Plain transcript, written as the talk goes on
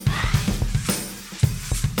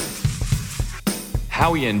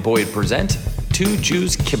Howie and Boyd present Two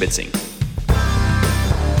Jews Kibitzing.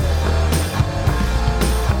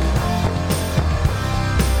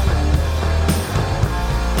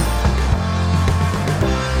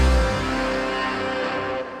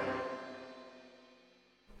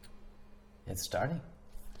 It's starting.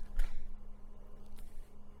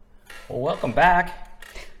 Well, welcome back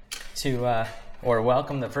to, or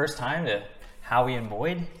welcome the first time to Howie and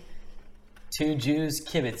Boyd, Two Jews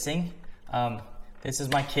Kibitzing. This is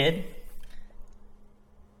my kid.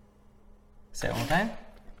 Say it one more time.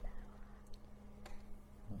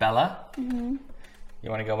 Bella. Mm-hmm. You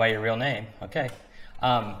want to go by your real name? Okay.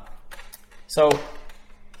 So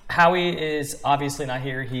Howie is obviously not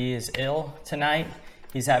here. He is ill tonight.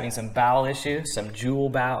 He's having some bowel issues, some Jew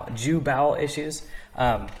bowel issues.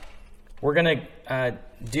 We're going to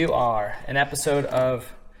do an episode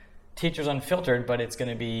of Teachers Unfiltered, but it's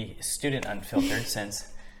going to be Student Unfiltered since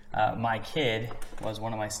my kid was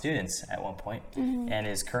one of my students at one point and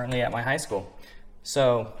is currently at my high school.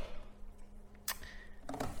 So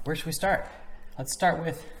where should we start? Let's start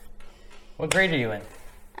with, what grade are you in?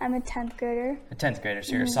 I'm a 10th grader. A 10th grader.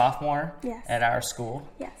 So you're a sophomore at our school.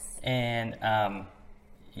 Yes. And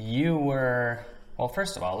you were, well,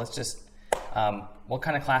 first of all, let's just, what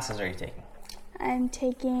kind of classes are you taking? I'm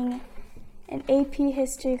taking an AP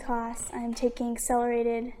history class. I'm taking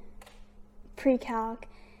accelerated pre-calc.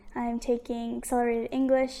 I'm taking accelerated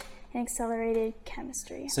English and accelerated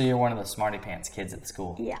chemistry. So you're one of the smarty pants kids at the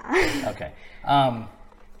school? Yeah. Okay. Wow,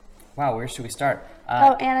 where should we start?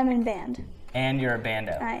 And I'm in band. And you're a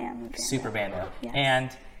bando. I am a bando. Super bando. Yes.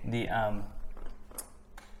 And the,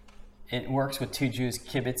 it works with Two Jews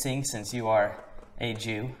Kibitzing since you are a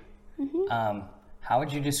Jew. Mm-hmm. How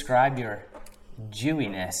would you describe your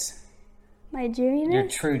Jewiness? My Jewiness? Your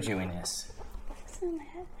true Jewiness. What's in my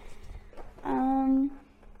head?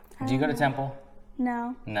 Do you go to temple?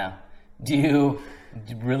 No. No. Do you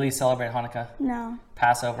really celebrate Hanukkah? No.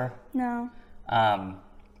 Passover? No.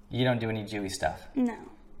 You don't do any Jewy stuff? No.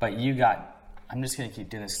 But you got, I'm just going to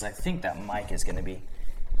keep doing this because I think that mic is going to be,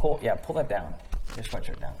 pull that down. Your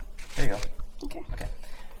sweatshirt down. There you go. Okay.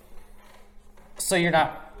 So you're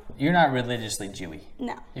not religiously Jewy.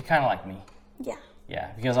 No. You're kind of like me. Yeah.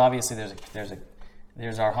 Yeah, because obviously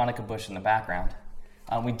there's our Hanukkah bush in the background.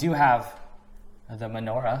 We do have the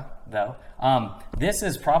menorah though. This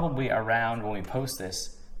is probably around when we post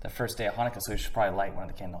this, the first day of Hanukkah, so we should probably light one of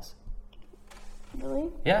the candles. Really?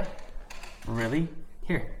 Yeah. Really?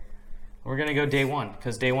 Here. We're gonna go day one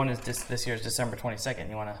because day one is this year's December 22nd.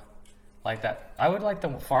 You want to light that? I would like the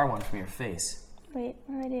far one from your face. Wait,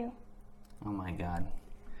 what do I do? Oh my God.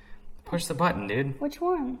 Push the button, dude. Which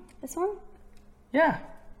one? This one? Yeah.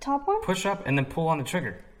 Top one? Push up and then pull on the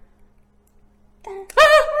trigger.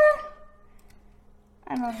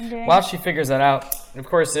 I don't know what I'm doing. While she figures that out, of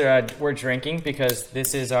course, we're drinking because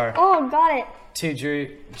this is our Oh, got it. Two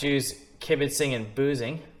Jews kibitzing and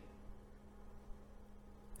boozing.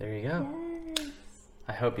 There you go. Yes.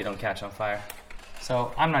 I hope you don't catch on fire.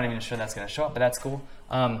 So I'm not even sure that's going to show up, but that's cool.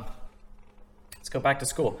 Let's go back to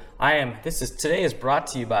school. Today is brought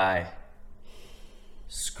to you by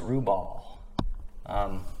Screwball.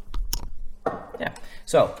 Yeah.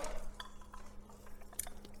 So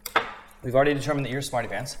we've already determined that you're smarty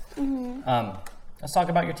pants. Mm-hmm. Let's talk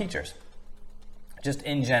about your teachers. Just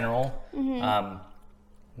in general,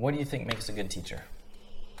 what do you think makes a good teacher?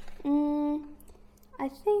 I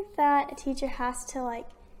think that a teacher has to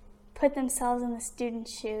put themselves in the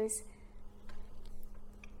student's shoes.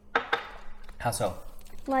 How so?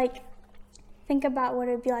 Think about what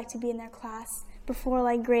it would be like to be in their class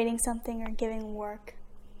before grading something or giving work.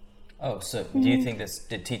 Oh, so do you think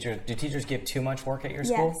do teachers give too much work at your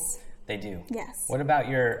school? Yes. They do? Yes. What about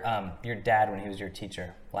your dad when he was your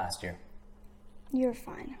teacher last year? You were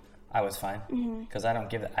fine. I was fine because I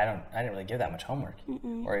didn't really give that much homework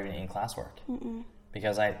or even in classwork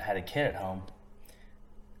because I had a kid at home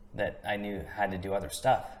that I knew had to do other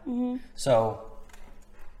stuff. So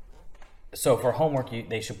for homework,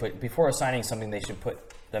 they should put, before assigning something, they should put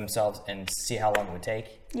themselves and see how long it would take.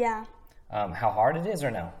 Yeah. How hard it is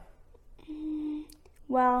or no?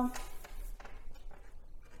 Well,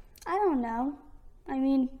 I don't know. I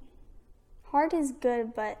mean, hard is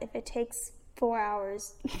good, but if it takes 4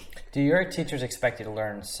 hours. Do your teachers expect you to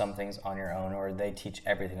learn some things on your own, or they teach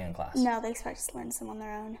everything in class? No, they expect us to learn some on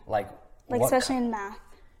their own. Like especially in math.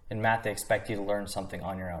 In math, they expect you to learn something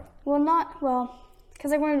on your own.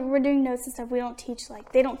 Because we're doing notes and stuff, we don't teach,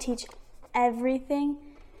 they don't teach everything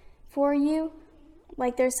for you.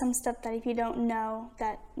 There's some stuff that if you don't know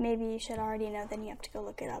that maybe you should already know, then you have to go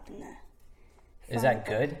look it up in the... Is that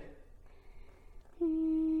good?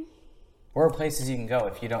 Where are places you can go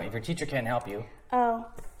if your teacher can't help you? Oh,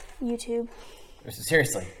 YouTube.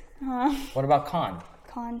 Seriously. What about Khan?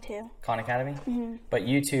 Khan too. Khan Academy? Mm-hmm. But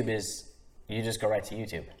YouTube is, you just go right to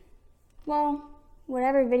YouTube. Well,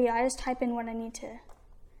 whatever video, I just type in what I need to.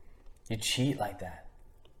 You cheat like that.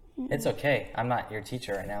 It's okay. I'm not your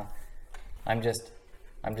teacher right now. I'm just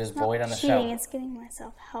Boyd on the show. Cheating, it's getting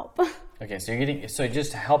myself help. Okay, so you're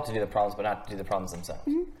just help to do the problems, but not to do the problems themselves.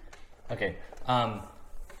 Mm-hmm. Okay.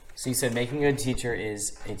 So you said making a good teacher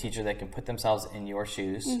is a teacher that can put themselves in your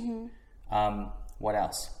shoes. Mm-hmm. What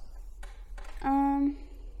else?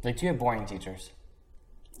 Like, do you have boring teachers?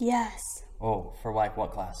 Yes. Oh, for like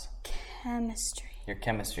what class? Chemistry. Your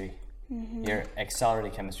chemistry. Mm-hmm. Your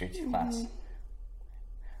accelerated chemistry class.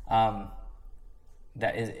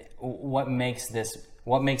 That is what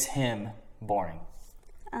makes him boring?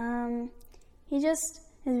 He just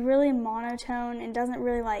is really monotone and doesn't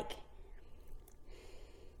really like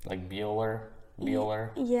Bueller.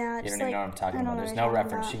 Yeah. You don't even know what I'm talking about. There's no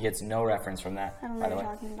reference. She gets no reference from that. I don't know what you're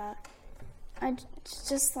talking about.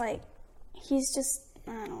 Just like, he's just,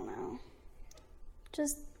 I don't know,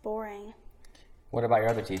 just boring. What about your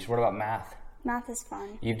other teacher? What about math? Math is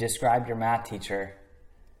fun. You've described your math teacher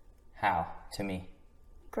how to me?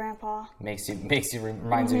 Grandpa. Reminds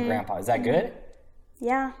you of Grandpa. Is that good?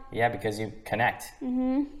 Yeah. Yeah, because you connect.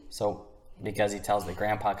 Mm-hmm. So because he tells the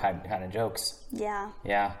grandpa kind of jokes. Yeah.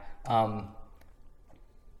 Yeah.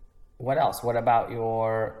 What else? What about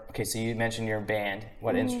okay, so you mentioned your band.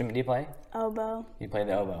 What instrument do you play? Oboe. You play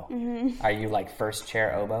the oboe. Mm-hmm. Are you like first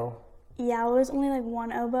chair oboe? Yeah, well, there's only like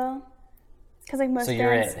one oboe. Because like most So you're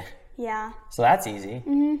bands, it. Yeah. So that's easy.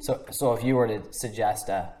 Mm-hmm. So if you were to suggest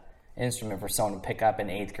a instrument for someone to pick up in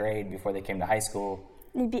 8th grade before they came to high school,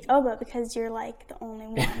 it'd be oboe because you're like the only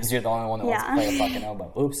one. Because you're the only one that wants to play a fucking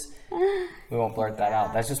oboe. Oops. We won't blurt that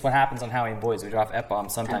out. That's just what happens on Howie and Boys. We drop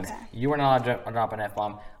F-bombs sometimes. Okay. You are not allowed to drop an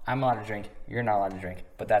F-bomb. I'm allowed to drink. You're not allowed to drink.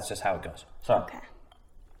 But that's just how it goes. So,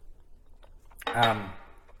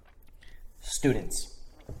 students.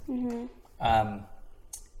 Mm-hmm.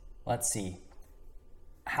 Let's see.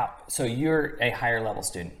 So you're a higher level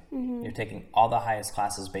student. Mm-hmm. You're taking all the highest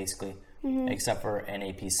classes basically, except for an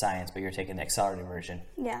AP Science, but you're taking the accelerated version.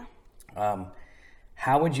 Yeah.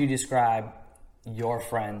 How would you describe your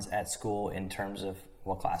friends at school in terms of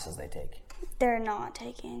what classes they take? They're not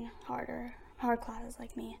taking hard classes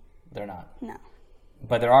like me. They're not? No.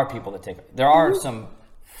 But there are people that take, there are some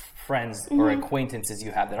friends or acquaintances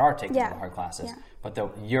you have that are taking the hard classes. Yeah. But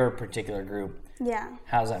your particular group,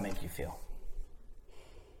 how does that make you feel?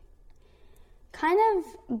 Kind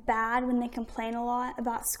of bad when they complain a lot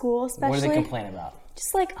about school, especially. What do they complain about?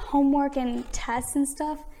 Just like homework and tests and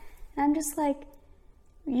stuff. And I'm just like,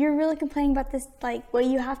 you're really complaining about this, like what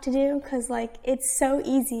you have to do? Because like it's so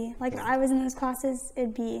easy. Like if I was in those classes,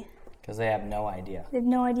 it'd be. Because they have no idea. They have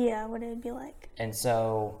no idea what it would be like. And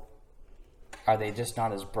so, are they just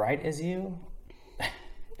not as bright as you?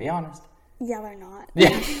 Be honest. Yeah, they're not.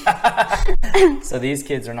 Yeah. So these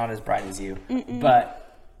kids are not as bright as you, but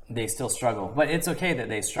they still struggle. But it's okay that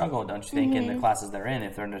they struggle, don't you think, in the classes they're in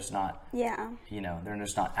if they're just not, they're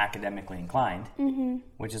just not academically inclined,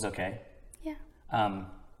 which is okay. Yeah.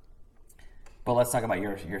 But let's talk about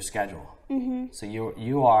your schedule. So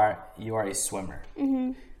you are a swimmer.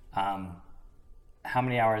 How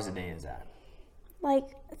many hours a day is that? Like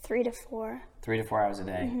 3 to 4. 3 to 4 hours a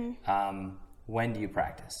day. When do you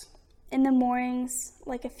practice? In the mornings,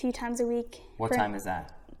 like a few times a week. What time is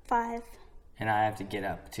that? 5. And I have to get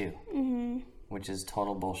up too, which is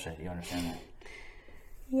total bullshit. You understand that?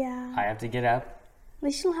 Yeah. I have to get up. At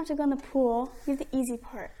least you don't have to go in the pool. You have the easy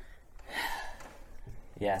part.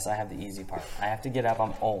 Yes, I have the easy part. I have to get up.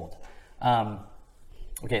 I'm old.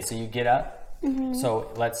 Okay, so you get up.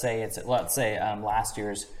 So let's say last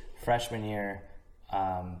year's freshman year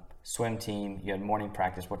swim team. You had morning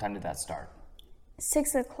practice. What time did that start?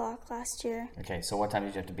 6 o'clock last year. Okay, so what time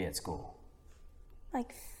did you have to be at school?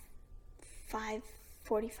 Like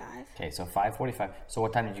 5:45. Okay, so 5:45. So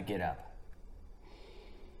what time did you get up?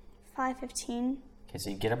 5:15. Okay,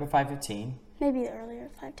 so you get up at 5:15. Maybe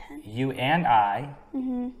earlier, 5:10. You and I,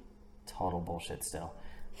 total bullshit still,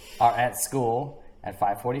 are at school at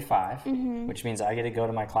 5:45, which means I get to go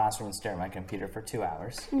to my classroom and stare at my computer for 2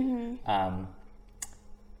 hours,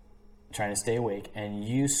 trying to stay awake, and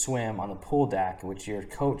you swim on the pool deck, which your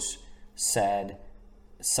coach said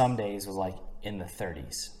some days was like in the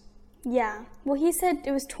 30s. Yeah. Well, he said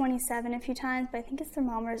it was 27 a few times, but I think his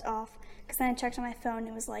thermometer's off because then I checked on my phone.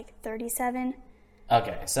 It was like 37.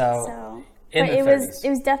 Okay, so in the 30s. It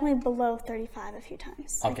was definitely below 35 a few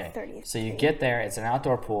times. Okay. Like 30. So you get there. It's an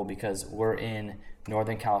outdoor pool because we're in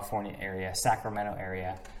Northern California area, Sacramento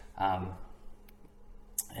area.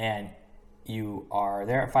 And you are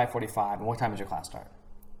there at 5:45. And what time does your class start?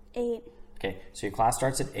 8. Okay, so your class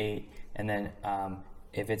starts at 8, and then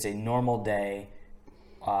if it's a normal day,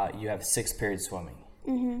 you have 6 periods swimming.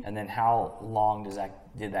 Mm-hmm. And then how long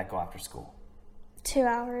did that go after school? 2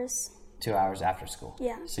 hours. 2 hours after school.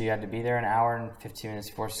 Yeah. So you had to be there an hour and 15 minutes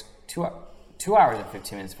before 2 hours and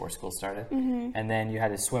 15 minutes before school started, and then you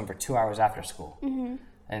had to swim for 2 hours after school. Mm-hmm.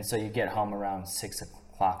 And so you get home around 6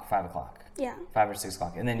 o'clock, 5 o'clock. Yeah. 5 or 6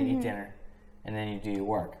 o'clock, and then you eat dinner, and then you do your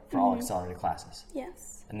work for all accelerated classes.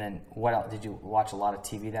 Yes. And then what else? Did you watch a lot of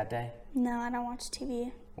TV that day? No, I don't watch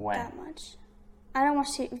TV When? that much. I don't watch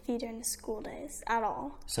TV during the school days at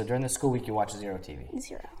all. So during the school week, you watch 0 TV.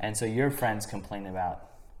 0. And so your friends complain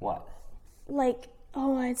about what? Like,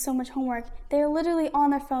 oh, I had so much homework. They're literally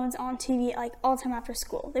on their phones, on TV, like, all the time after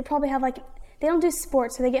school. They probably have, like, they don't do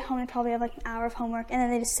sports, so they get home and probably have, like, an hour of homework, and then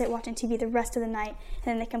they just sit watching TV the rest of the night, and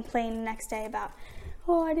then they complain the next day about,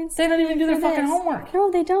 oh, I didn't. They don't even do their fucking homework.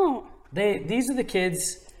 No, they don't. These are the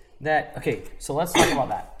kids that, okay, so let's talk about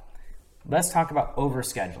that. Let's talk about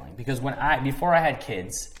overscheduling, because before I had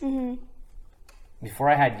kids, before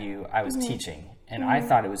I had you, I was teaching, and I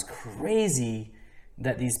thought it was crazy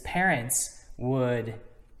that these parents would,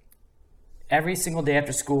 every single day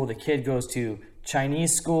after school, the kid goes to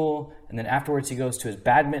Chinese school, and then afterwards he goes to his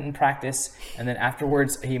badminton practice, and then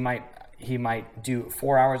afterwards he might do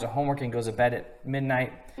 4 hours of homework and goes to bed at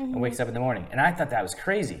midnight and wakes up in the morning. And I thought that was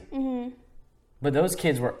crazy. But those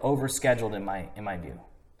kids were overscheduled in my view.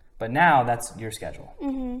 But now that's your schedule.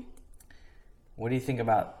 What do you think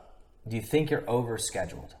do you think you're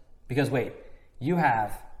overscheduled? Because wait,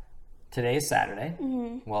 today is Saturday.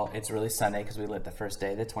 Well, it's really Sunday because we lit the first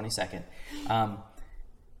day, the 22nd.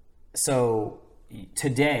 So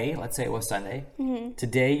today, let's say it was Sunday.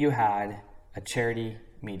 Today you had a charity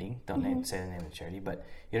meeting. Don't say the name of the charity, but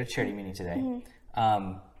you had a charity meeting today.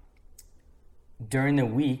 During the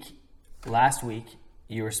week, last week,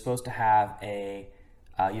 you were supposed to have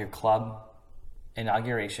your club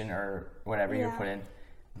inauguration or whatever you were put in.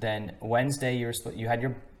 Then Wednesday you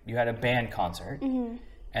had a band concert.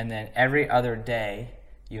 And then every other day,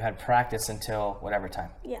 you had practice until whatever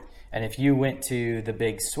time. Yeah. And if you went to the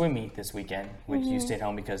big swim meet this weekend, which you stayed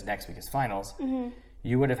home because next week is finals,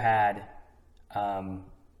 you would have had,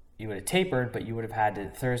 you would have tapered, but you would have had to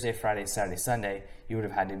Thursday, Friday, Saturday, Sunday, you would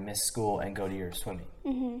have had to miss school and go to your swim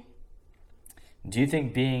meet. Do you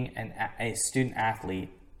think being a student athlete,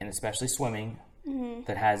 and especially swimming,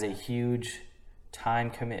 that has a huge time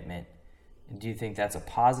commitment, do you think that's a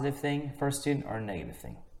positive thing for a student or a negative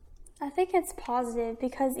thing? I think it's positive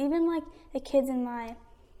because even like the kids in my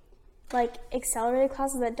accelerated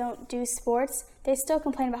classes that don't do sports, they still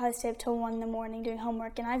complain about how they stay up till 1 in the morning doing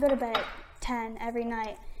homework, and I go to bed at 10 every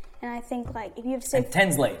night. And I think like if you have to stay...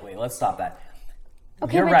 10's late. Wait, let's stop that.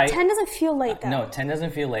 Okay, You're but right. 10 doesn't feel late though. No, 10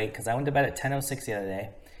 doesn't feel late because I went to bed at 10:06 the other day,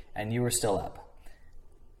 and you were still up.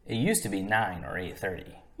 It used to be 9 or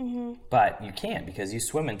 8:30. But you can't because you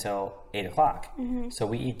swim until 8 o'clock. So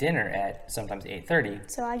we eat dinner at sometimes 8:30.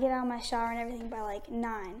 So I get out of my shower and everything by like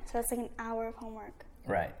 9. So that's like an hour of homework.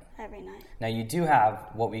 Right. Every night. Now you do have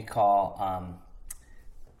what we call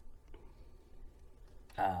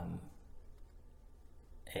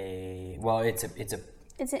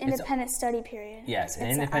it's an independent study period. Yes, an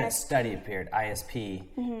independent study period, ISP,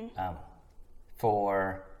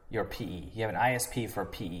 for your PE. You have an ISP for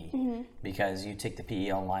PE because you take the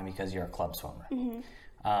PE online because you're a club swimmer.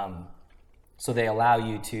 So they allow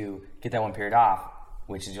you to get that one period off,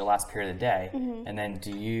 which is your last period of the day, and then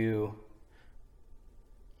do you...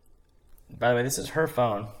 By the way, this is her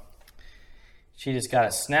phone. She just got a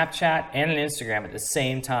Snapchat and an Instagram at the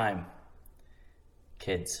same time.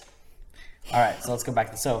 Kids. All right, so let's go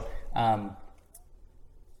back. So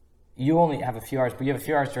you only have a few hours, but you have a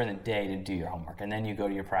few hours during the day to do your homework, and then you go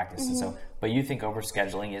to your practice. And so, but you think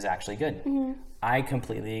overscheduling is actually good. I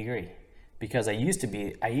completely agree because I used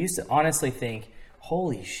to honestly think,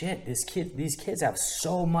 holy shit, these kids have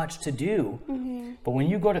so much to do. But when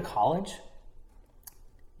you go to college,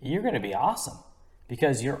 you're going to be awesome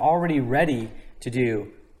because you're already ready to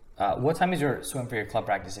do. What time is your swim for your club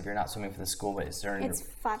practice if you're not swimming for the school? But it's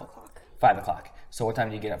 5 o'clock. 5 o'clock. So what time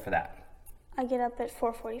do you get up for that? I get up at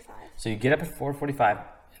 4:45. So you get up at 4:45.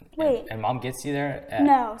 Wait. And mom gets you there at...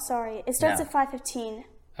 No, sorry. It starts at 5:15.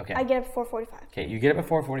 Okay. I get up at 4:45. Okay, you get up at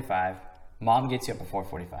 4:45. Mom gets you up at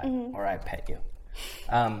 4:45. Or I pet you.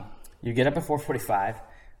 You get up at 4:45.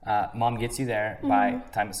 Mom gets you there by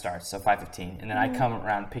time it starts, so 5:15. And then I come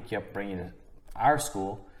around, pick you up, bring you to our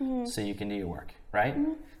school so you can do your work, right?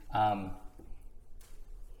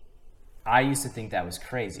 I used to think that was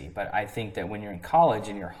crazy, but I think that when you're in college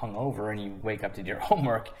and you're hungover and you wake up to do your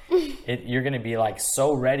homework, you're going to be like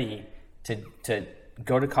so ready to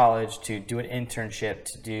go to college, to do an internship,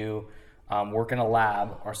 to do work in a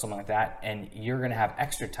lab or something like that, and you're going to have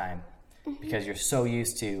extra time because you're so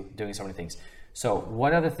used to doing so many things. So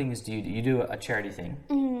what other things do you do? You do a charity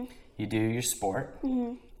thing. You do your sport.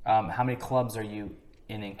 How many clubs are you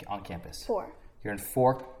in on campus? 4. You're in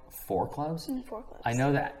four clubs? 4 clubs. I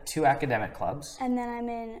know that 2 academic clubs. And then I'm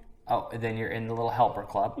in... Oh, and then you're in the little helper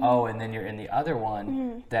club. Oh, and then you're in the other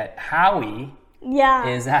one that Howie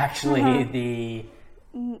is actually the...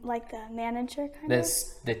 Like the manager kind of?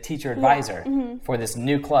 The teacher advisor for this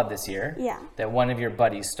new club this year that one of your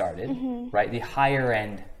buddies started, right? The higher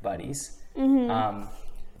end buddies.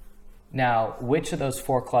 Now, which of those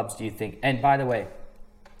 4 clubs do you think, and by the way,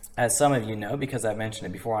 as some of you know, because I've mentioned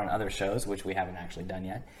it before on other shows, which we haven't actually done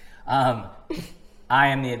yet, I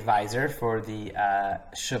am the advisor for the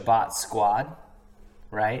Shabbat squad,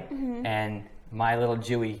 right? And my little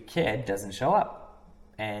Jewy kid doesn't show up.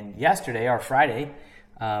 And yesterday, or Friday,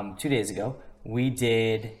 2 days ago, we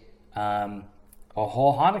did a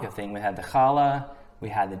whole Hanukkah thing. We had the challah, we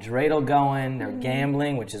had the dreidel going, they're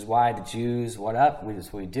gambling, which is why the Jews, what up,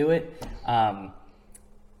 we do it.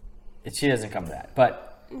 She doesn't come to that. But,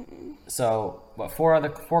 so, but 4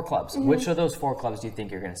 clubs. Which of those 4 clubs do you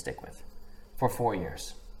think you're going to stick with for 4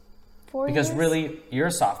 years? 4 Because years? really, you're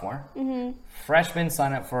a sophomore. Freshmen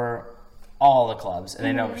sign up for all the clubs, and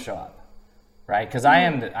they never show up. Right, because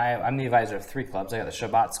I'm the advisor of 3 clubs. I got the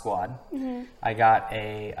Shabbat squad. I got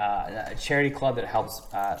a charity club that helps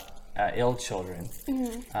ill children,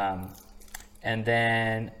 and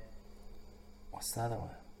then what's the other one?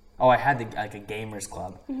 Oh, I had a gamers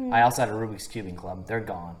club. I also had a Rubik's cubing club. They're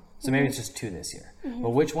gone, so maybe it's just 2 this year.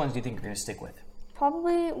 But which ones do you think you're going to stick with?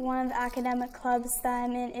 Probably one of the academic clubs that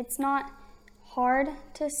I'm in. It's not hard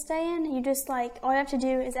to stay in. You just all you have to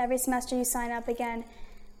do is every semester you sign up again.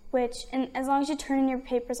 And as long as you turn in your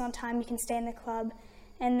papers on time, you can stay in the club.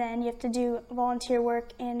 And then you have to do volunteer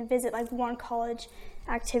work and visit one college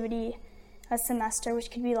activity a semester,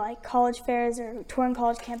 which could be college fairs or touring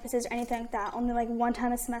college campuses or anything like that, only 1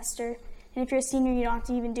 time a semester. And if you're a senior, you don't have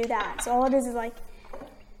to even do that. So all it is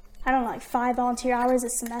 5 volunteer hours a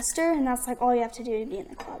semester, and that's all you have to do to be in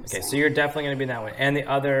the club. Okay, so you're definitely going to be in that one. And the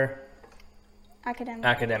other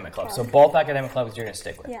academic club. So both academic clubs you're going to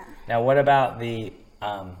stick with. Yeah. Now, what about the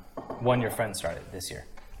one your friend started this year?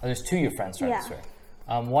 Oh, there's 2 your friends started this year.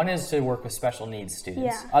 One is to work with special needs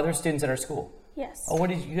students. Other students at our school. Yes. Oh, what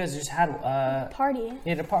did you guys just had? Party. You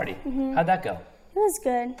had a party. How'd that go? It was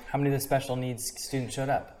good. How many of the special needs students showed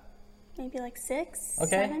up? Maybe 6,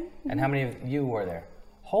 Okay. 7. And how many of you were there?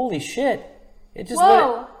 Holy shit! It just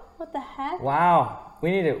Whoa! What the heck? Wow.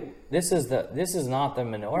 We need to. This is not the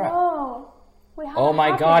menorah. Whoa! Wait, how Oh did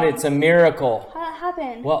my that God! happen? It's a miracle. How did that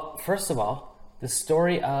happen? Well, first of all, the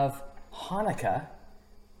story of Hanukkah.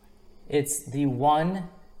 It's the one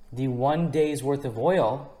day's worth of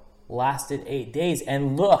oil lasted 8 days,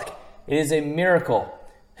 and look, it is a miracle.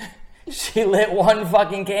 She lit 1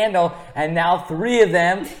 fucking candle, and now 3 of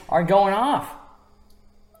them are going off.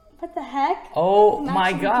 What the heck? Oh I'm my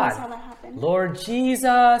actually God. curious how that happened. Lord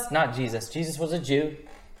Jesus. Not Jesus. Jesus was a Jew.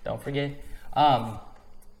 Don't forget. I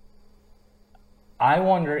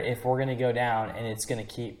wonder if we're going to go down and it's going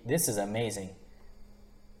to keep... This is amazing.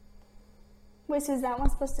 Wait, so is that one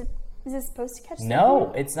supposed to... Is it supposed to catch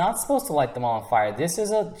No, it's not supposed to light them all on fire. This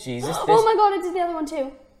is a... Jesus. Oh my God, I did the other one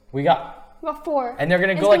too. We got 4. And they're going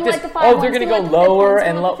to It's go like gonna this. light the fire Oh, they're one. going to It's go gonna light the fifth lower one. It's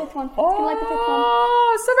and gonna lower. light the fifth one. It's gonna light the fifth one.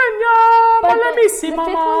 Oh, Savannah, But let me see, the Mama.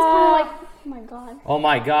 fifth one's kind of oh my God. Oh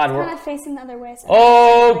my God. Kind We're... of facing the other way. So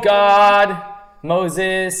Oh God.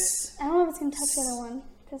 Moses. I don't know if it's going to touch the other one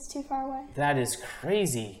because it's too far away. That is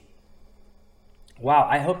crazy. Wow,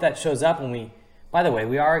 I hope that shows up when we... By the way,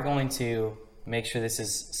 we are going to make sure this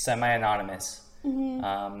is semi-anonymous.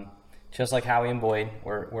 Just like Howie and Boyd,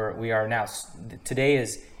 we are now... Today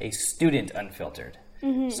is a student unfiltered.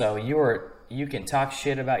 So you can talk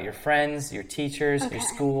shit about your friends, your teachers, your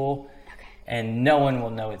school, and no one will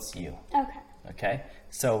know it's you. Okay?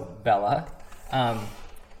 So, Bella,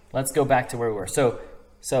 let's go back to where we were. So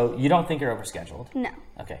you don't think you're overscheduled? No.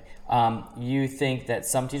 Okay. You think that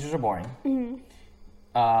some teachers are boring.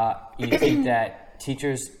 You think that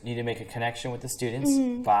teachers need to make a connection with the students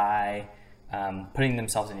by putting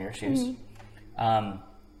themselves in your shoes.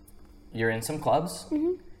 You're in some clubs.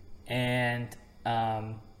 And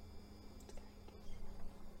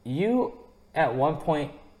you, at one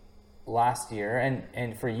point last year,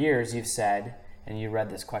 and for years, you've said, and you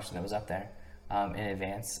read this question that was up there in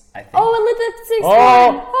advance, I think. Oh, and lit the 6th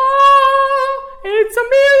one. It's a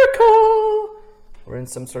miracle. We're in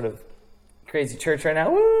some sort of crazy church right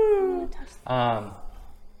now. Woo!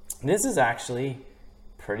 This is actually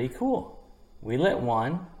pretty cool. We lit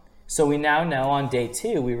one. So we now know on day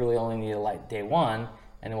 2, we really only need to light day 1, and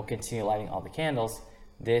then we'll continue lighting all the candles.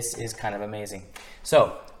 This is kind of amazing.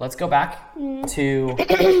 So let's go back to,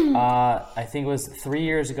 I think it was 3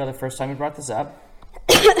 years ago, the first time you brought this up.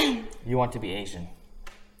 You want to be Asian.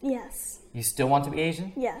 Yes. You still want to be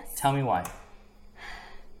Asian? Yes. Tell me why.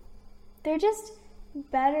 They're just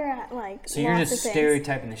better at like. So you're just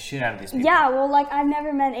stereotyping the shit out of these people. Yeah, well, like I've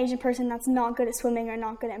never met an Asian person that's not good at swimming or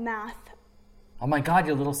not good at math. Oh my God,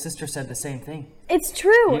 your little sister said the same thing. It's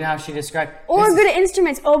true. You know how she described... Or good at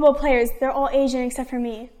instruments, oboe players. They're all Asian except for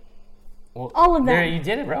me. Well, all of them. There, you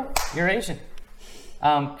did it, bro. You're Asian.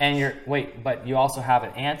 But you also have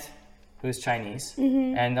an aunt who's Chinese,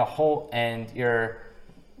 and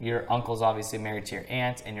your uncle's obviously married to your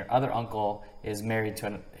aunt, and your other uncle is married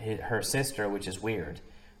to her sister, which is weird,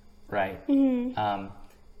 right?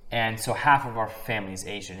 And so half of our family is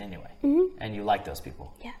Asian anyway. And you like those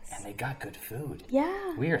people. Yes. And they got good food.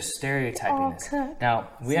 Yeah. We are stereotyping this. Cooked. Now,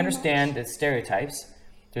 we understand that stereotypes,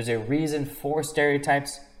 there's a reason for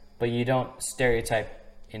stereotypes, but you don't stereotype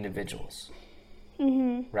individuals.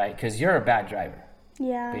 Right? Because you're a bad driver.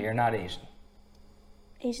 Yeah. But you're not Asian.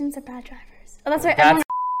 Asians are bad drivers. Oh, that's right. That's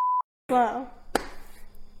slow.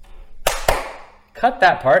 Cut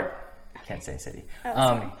that part. Can't say city. Oh,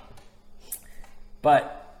 sorry.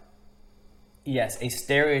 But yes, a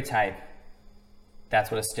stereotype,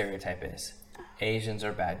 that's what a stereotype is. Asians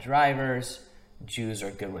are bad drivers, Jews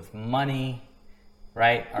are good with money,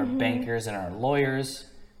 right? Our bankers and our lawyers,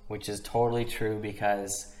 which is totally true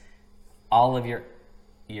because all of your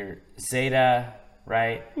Zeta,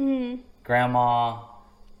 right? Grandma,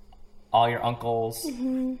 all your uncles,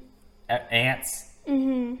 aunts,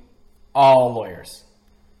 all lawyers,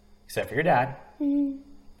 except for your dad,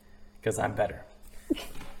 because I'm better.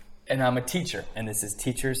 And I'm a teacher, and this is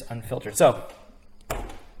Teachers Unfiltered. So,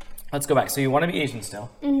 let's go back. So you want to be Asian still,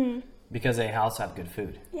 because they also have good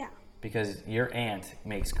food. Yeah. Because your aunt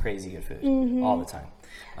makes crazy good food all the time.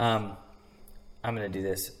 I'm going to do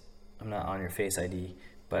this. I'm not on your Face ID,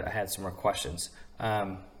 but I had some more questions.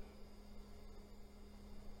 Yeah.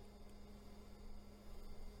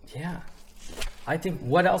 I think,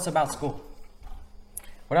 what else about school?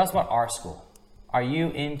 What else about our school? Are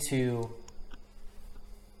you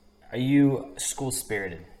school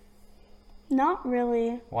spirited? Not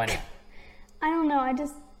really. Why not? I don't know. I've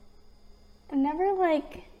never I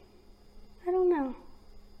don't know.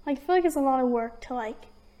 I feel like it's a lot of work to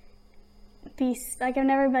be, I've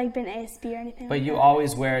never been ASB or anything But like you that.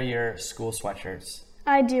 always wear your school sweatshirts.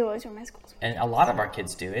 I do always wear my school sweater. And a lot of our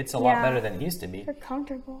kids do. It's a lot better than it used to be. They're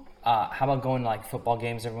comfortable. How about going to football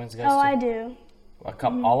games everyone's goes to? Oh, I do. A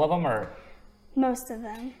couple, all of them, or Most of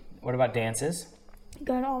them. what about dances?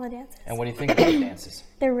 Go to all the dances. And what do you think about dances?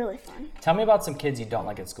 They're really fun. Tell me about some kids you don't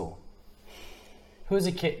like at school. Who's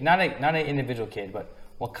a kid? Not an individual kid, but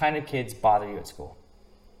what kind of kids bother you at school?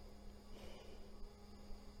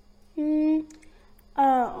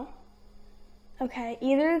 Oh. Okay.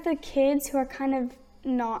 Either the kids who are kind of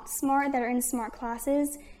not smart that are in smart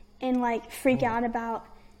classes and freak out about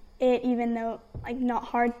it, even though not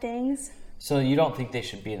hard things. So you don't think they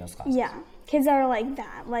should be in those classes? Yeah. Kids that are like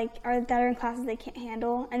that, that are in classes they can't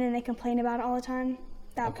handle and then they complain about it all the time.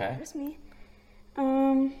 That bothers me.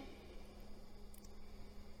 Let's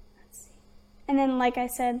see. And then, like I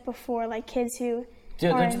said before, kids who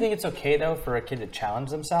don't you think it's okay, though, for a kid to challenge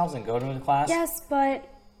themselves and go to a class? Yes, but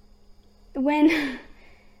when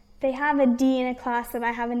they have a D in a class that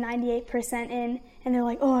I have a 98% in, and they're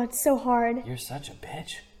like, oh, it's so hard. You're such a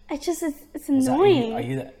bitch. It's just, it's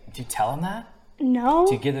annoying. Do you tell them that? No.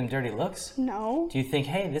 Do you give them dirty looks? No. Do you think,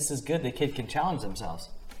 hey, this is good, the kid can challenge themselves?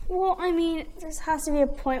 Well, I mean, there has to be a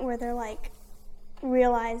point where they're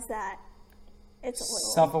realize that it's a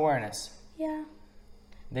little... Self-awareness. Yeah.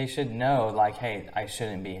 They should know, hey, I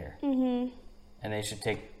shouldn't be here. And they should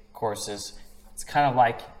take courses. It's kind of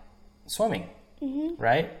like swimming,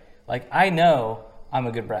 right? I know I'm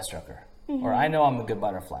a good breaststroker, or I know I'm a good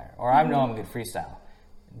butterflyer, or I know I'm a good freestyle.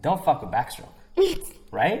 Don't fuck with backstroke,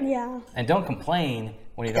 right? Yeah. And don't complain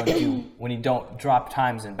when you don't drop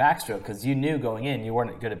times in backstroke, because you knew going in you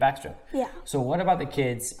weren't good at backstroke. Yeah. So what about the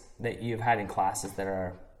kids that you've had in classes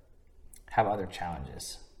that have other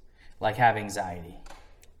challenges, like have anxiety?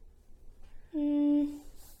 Do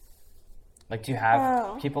you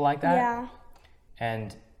have people like that? Yeah.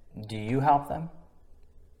 And do you help them?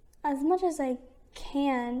 As much as I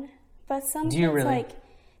can, but some Do you kids, really?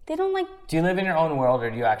 They don't Do you live in your own world,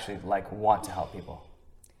 or do you actually want to help people?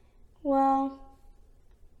 Well,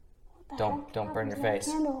 Don't burn your face.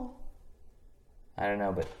 Candle. I don't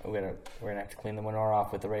know, but we're gonna have to clean the menorah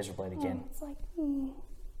off with the razor blade again. It's like,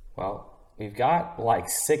 Well, we've got like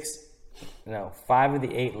 5 of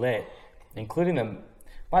the 8 lit, including them.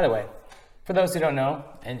 By the way, for those who don't know,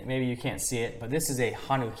 and maybe you can't see it, but this is a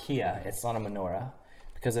Hanukkah. It's not a menorah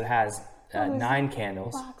because it has 9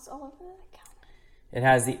 candles. wax all over the counter. It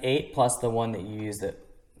has the 8 plus the one that you use the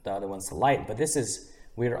other ones to light. But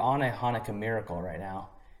we're on a Hanukkah miracle right now,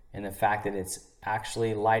 in the fact that it's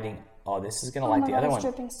actually lighting. Oh, this is going to light the other one. It's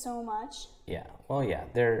dripping so much. Yeah. Well, yeah.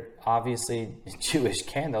 They're obviously Jewish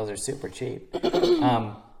candles. They're super cheap.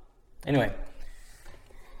 Anyway,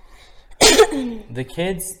 the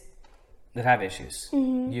kids that have issues,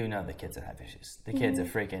 you know the kids that have issues. The kids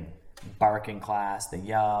that freaking bark in class, they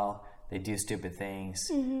yell, they do stupid things.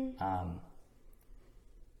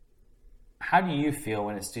 How do you feel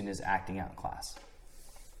when a student is acting out in class?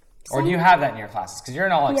 Or do you have that in your classes? Because you're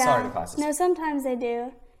in all accelerated classes. No, sometimes they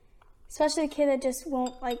do. Especially the kid that just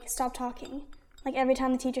won't stop talking. Like every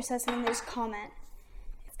time the teacher says something, they just comment.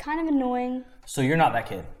 It's kind of annoying. So you're not that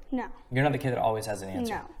kid? No. You're not the kid that always has an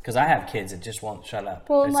answer? No. Because I have kids that just won't shut up.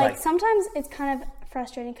 Well, sometimes it's kind of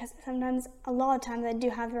frustrating because a lot of times I do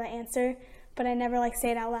have the right answer, but I never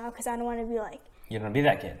say it out loud because I don't want to be like. You don't want to be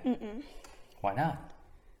that kid? Why not?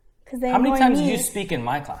 Because How many times did you speak in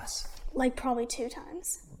my class? Probably 2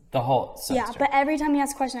 times. The whole semester? Yeah, but every time you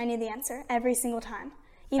ask a question, I knew the answer. Every single time.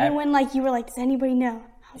 Even when you were like, does anybody know?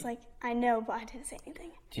 I was like, I know, but I didn't say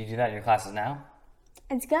anything. Do you do that in your classes now?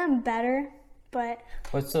 It's gotten better, but...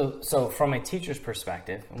 So from a teacher's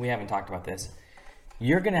perspective, and we haven't talked about this,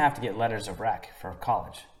 you're going to have to get letters of rec for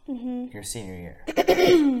college your senior year.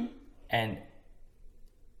 And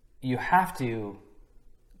you have to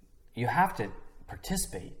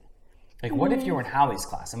participate. What if you were in Howie's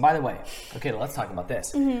class? And by the way, okay, let's talk about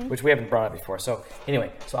this, which we haven't brought up before. So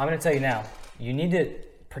anyway, I'm going to tell you now, you need to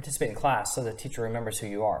participate in class so the teacher remembers who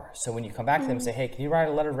you are. So when you come back to them and say, hey, can you write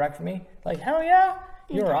a letter of rec for me? Hell yeah,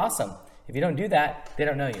 you're awesome. If you don't do that, they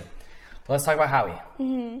don't know you. Well, let's talk about Howie.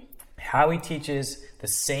 Howie teaches the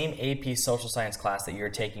same AP social science class that you're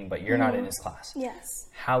taking, but you're not in his class. Yes.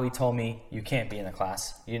 Howie told me you can't be in the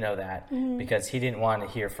class. You know that because he didn't want to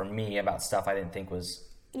hear from me about stuff I didn't think was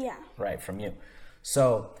right from you.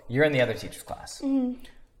 So you're in the other teacher's class.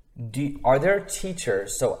 Are there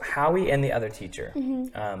teachers, so Howie and the other teacher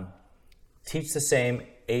teach the same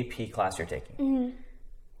AP class you're taking?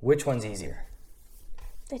 Which one's easier?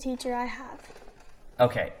 The teacher I have.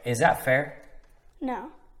 Okay, is that fair?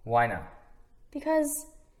 No. Why not? Because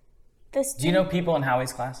the Do you know people in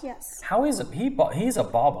Howie's class? Yes. Howie's he's a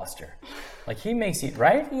ball buster. He makes you,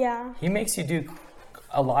 right? Yeah. He makes you do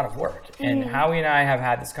a lot of work. And Howie and I have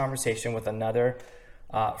had this conversation with another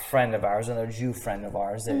friend of ours, another Jew friend of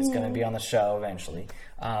ours that is going to be on the show eventually.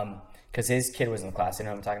 Because his kid was in the class. You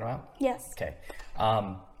know what I'm talking about? Yes. Okay.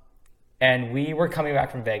 And we were coming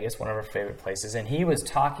back from Vegas, one of our favorite places, and he was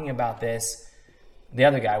talking about this, the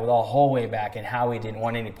other guy, with a whole way back, and Howie didn't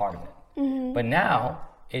want any part of it. But now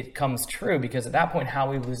it comes true because at that point,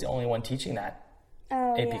 Howie was the only one teaching that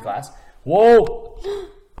AP class. Whoa!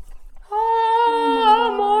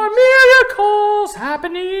 More miracles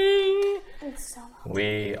happening! It's so much.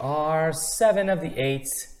 We are 7 of the 8.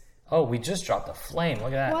 Oh, we just dropped a flame.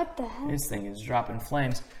 Look at that. What the heck? This thing is dropping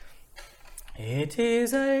flames. It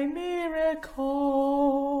is a miracle.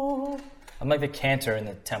 I'm like the cantor in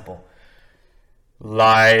the temple.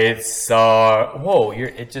 Lights are... Whoa,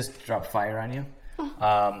 it just dropped fire on you.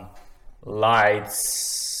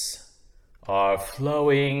 Lights are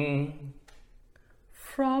flowing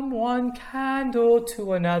from one candle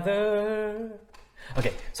to another.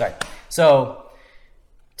 Okay, sorry. So,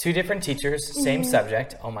 2 different teachers, same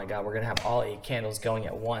subject. Oh my God, we're going to have all 8 candles going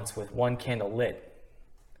at once with 1 candle lit.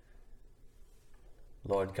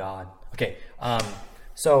 Lord God. Okay,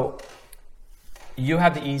 so you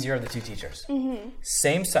have the easier of the 2 teachers.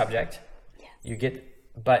 Same subject. Yes.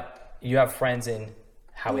 But you have friends in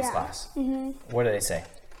Howie's class. What do they say?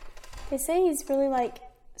 They say he's really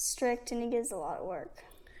strict and he gives a lot of work.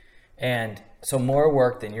 And so more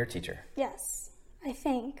work than your teacher? Yes, I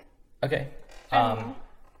think. Okay.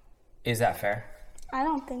 Is that fair? I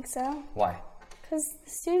don't think so. Why? Because the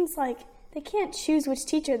students, they can't choose which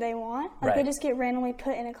teacher they want. They just get randomly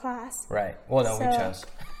put in a class. Right. Well, no, we chose.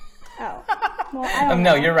 Oh. Well, I don't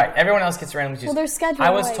know. know. You're right. Everyone else gets randomly choose. Well, their schedule. I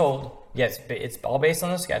was told, yes, it's all based on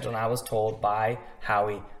the schedule, and I was told by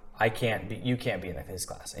Howie, you can't be in his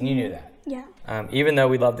class. And you knew that. Yeah. Even though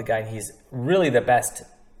we love the guy, and he's really the best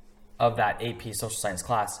of that AP social science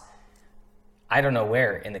class. I don't know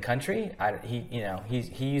where in the country. He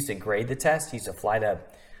used to grade the test. He used to fly to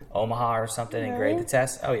Omaha or something and grade the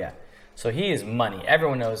test. Oh yeah. So he is money.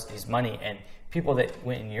 Everyone knows he's money. And people that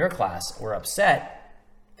went in your class were upset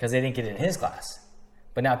because they didn't get in his class.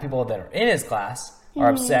 But now people that are in his class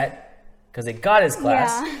are upset because they got his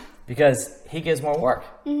class because he gives more work.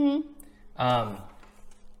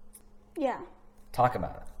 Yeah. Talk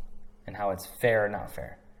about it and how it's fair or not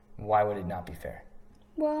fair. Why would it not be fair?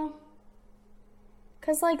 Well,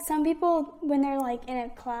 because, like, some people, when they're, like, in a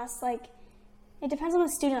class, like, it depends on the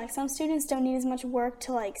student. Like, some students don't need as much work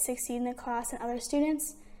to, like, succeed in the class than other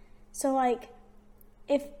students. So, like,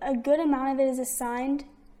 if a good amount of it is assigned,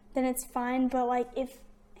 then it's fine. But, like, if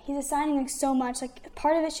he's assigning, like, so much, like,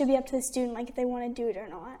 part of it should be up to the student, like, if they want to do it or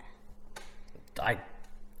not. I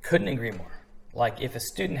couldn't agree more. Like, if a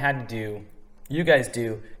student had to do, you guys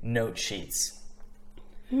do note sheets.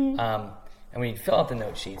 And when you fill out the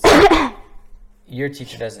note sheets, your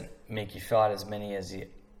teacher doesn't make you fill out as many as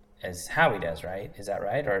Howie does, right? Is that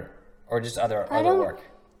right? Or just other work?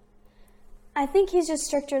 I think he's just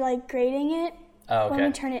stricter, like, grading it when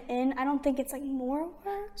we turn it in. I don't think it's, like, more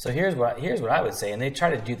work. So here's what I would say, and they try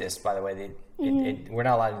to do this, by the way. We're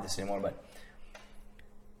not allowed to do this anymore, but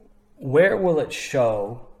where will it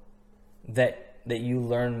show that you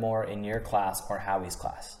learn more in your class or Howie's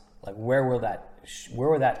class? Like, where will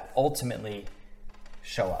that ultimately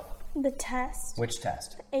show up? The test. Which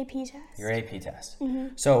test? The AP test. Your AP test.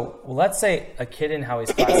 So let's say a kid in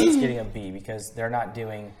Howie's class is getting a B because they're not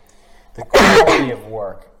doing the quality of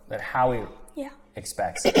work that Howie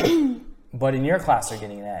expects. But in your class, they're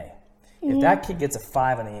getting an A. If that kid gets a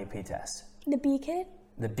 5 on the AP test. The B kid?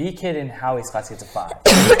 The B kid in Howie's class gets a 5.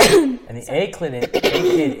 And the A kid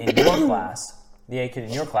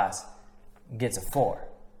in your class, gets a 4.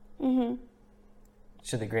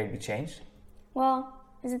 Should the grade be changed? Well,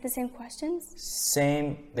 is it the same questions?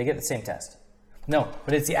 They get the same test. No,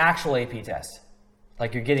 but it's the actual AP test.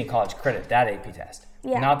 Like, you're getting college credit, that AP test.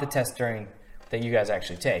 Yeah. Not the test that you guys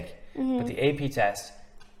actually take. But the AP test,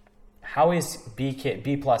 Howie's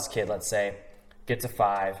B plus kid, let's say, gets a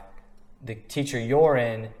 5. The teacher you're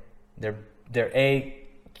in, their A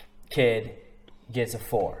kid gets a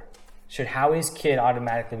 4. Should Howie's kid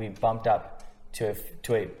automatically be bumped up to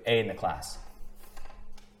a A in the class?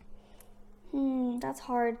 That's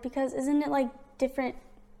hard because isn't it, like, different?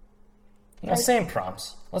 No, same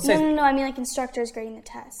prompts. Let's No, say I mean, like, instructors grading the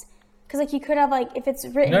test. Because, like, you could have, like, if it's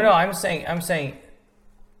written. No, I'm saying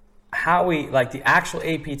Howie, like, the actual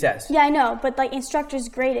AP test. Yeah, I know, but, like, instructors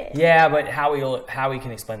grade it. Yeah, but Howie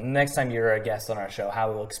can explain. Next time you're a guest on our show,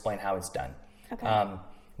 Howie will explain how it's done. Okay.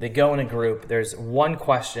 They go in a group. There's one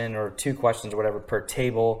question or 2 questions or whatever per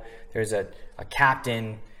table. There's a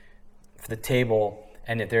captain for the table,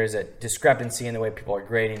 and if there's a discrepancy in the way people are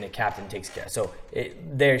grading, the captain takes care. So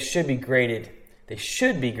they should be graded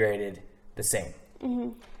the same.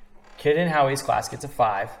 Kid in Howie's class gets a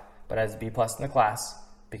 5, but has a B plus in the class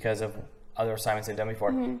because of other assignments they've done before.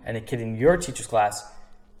 And the kid in your teacher's class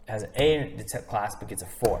has an A in the class but gets a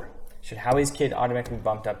 4. Should Howie's kid automatically be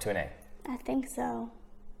bumped up to an A? I think so.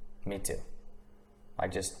 Me too.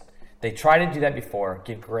 They try to do that before,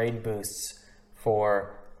 give grade boosts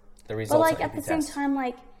for the results. But, like, of at the same time,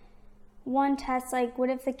 like, one test, like, what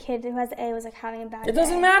if the kid who has A was, like, having a bad day? It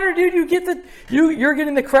doesn't matter, dude. You're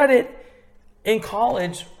getting the credit in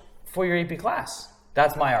college for your AP class.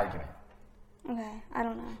 That's my argument. Okay, I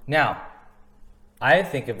don't know. Now, I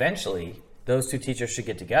think eventually those 2 teachers should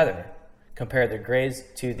get together, compare their grades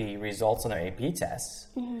to the results on their AP tests,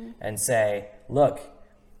 and say, look,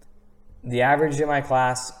 the average in my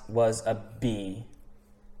class was a B,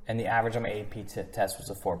 and the average on my AP test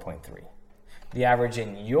was a 4.3. The average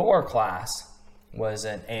in your class was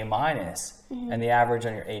an A minus, and the average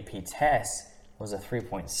on your AP test was a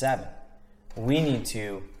 3.7. We need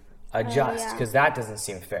to adjust because that doesn't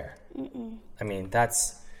seem fair. I mean,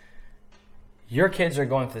 your kids are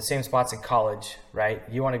going for the same spots in college, right?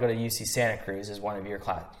 You want to go to UC Santa Cruz as one of your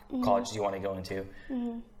colleges you want to go into.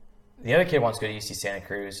 The other kid wants to go to UC Santa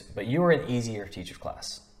Cruz, but you were in easier teacher's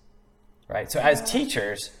class, right? So as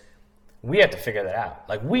teachers, we have to figure that out.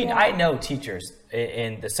 Like I know teachers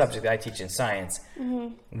in the subject that I teach in science,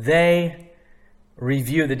 they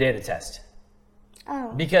review the data test.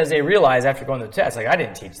 Because they realize after going to the test, like, I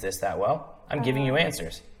didn't teach this that well. I'm giving you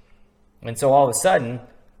answers. And so all of a sudden,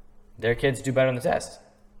 their kids do better on the test.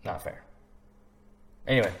 Not fair.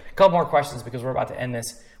 Anyway, a couple more questions because we're about to end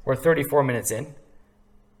this. We're 34 minutes in.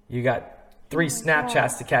 You got 3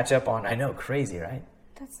 Snapchats to catch up on. I know, crazy, right?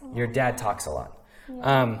 That's a lot. Your dad talks a lot.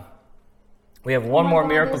 Yeah. We have one more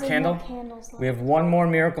miracle candle. We have one more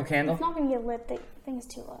miracle candle. It's not going to get lit. The thing is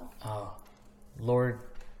too low. Oh,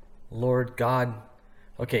 Lord God.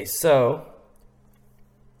 Okay, so,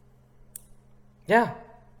 yeah.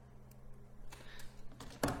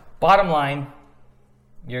 bottom line,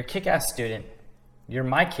 you're a kick-ass student. You're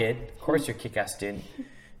my kid. Of course you're a kick-ass student.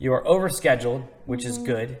 You are overscheduled, which is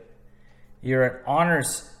good. You're an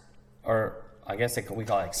honors, or I guess we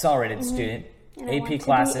call it accelerated student. And I want AP to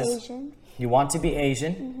classes. be Asian. You want to be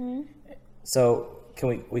Asian. So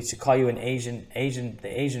we should call you the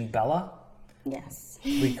Asian Bella? Yes.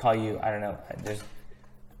 We call you, I don't know, it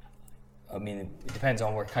depends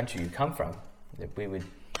on where country you come from.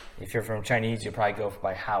 If you're from Chinese, you'll probably go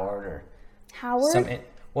by Howard or Howard?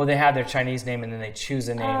 Well, they have their Chinese name and then they choose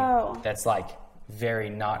a name that's like very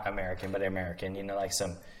not American, but American, like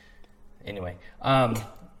some, anyway.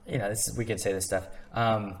 We could say this stuff.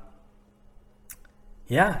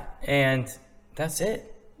 Yeah, and that's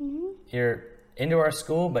it. You're into our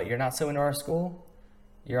school, but you're not so into our school.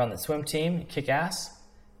 You're on the swim team, kick ass.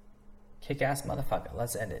 Kick ass motherfucker.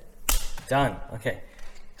 Let's end it. Done. Okay.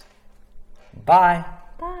 Bye.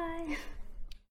 Bye.